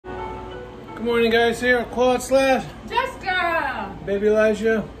Good morning, guys. Here, Claude slash Jessica! Baby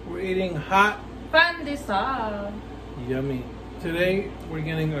Elijah. We're eating hot Pandesal. yummy. Today we're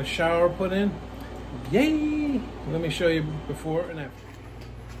getting a shower put in. Yay! Let me show you before and after.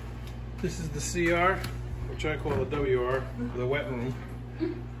 This is the CR, which I call the WR, the wet room.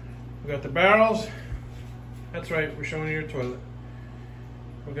 We got the barrels. That's right, we're showing you your toilet.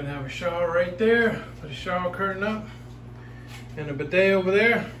 We're gonna have a shower right there. Put a shower curtain up and a bidet over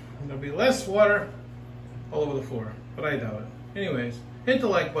there. There'll be less water all over the floor, but I doubt it. Anyways, hit the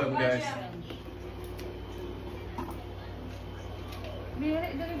like button, guys.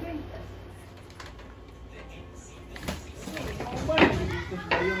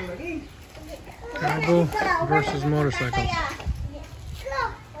 Carbo versus motorcycle.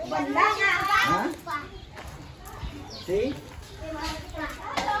 See?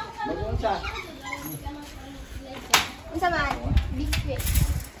 Isa man, biscuit.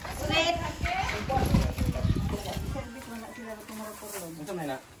 Ulit. Welcome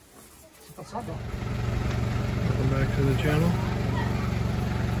back to the channel.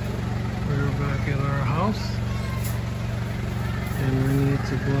 We're back at our house. And we need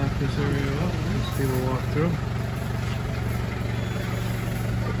to block this area up as people walk through.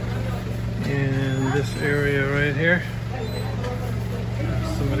 And this area right here,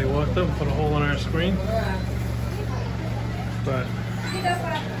 somebody walked up and put a hole in our screen. But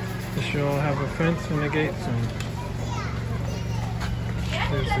this should all have a fence and a gate soon.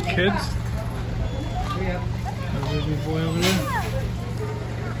 There's the kids. There's a baby boy over there.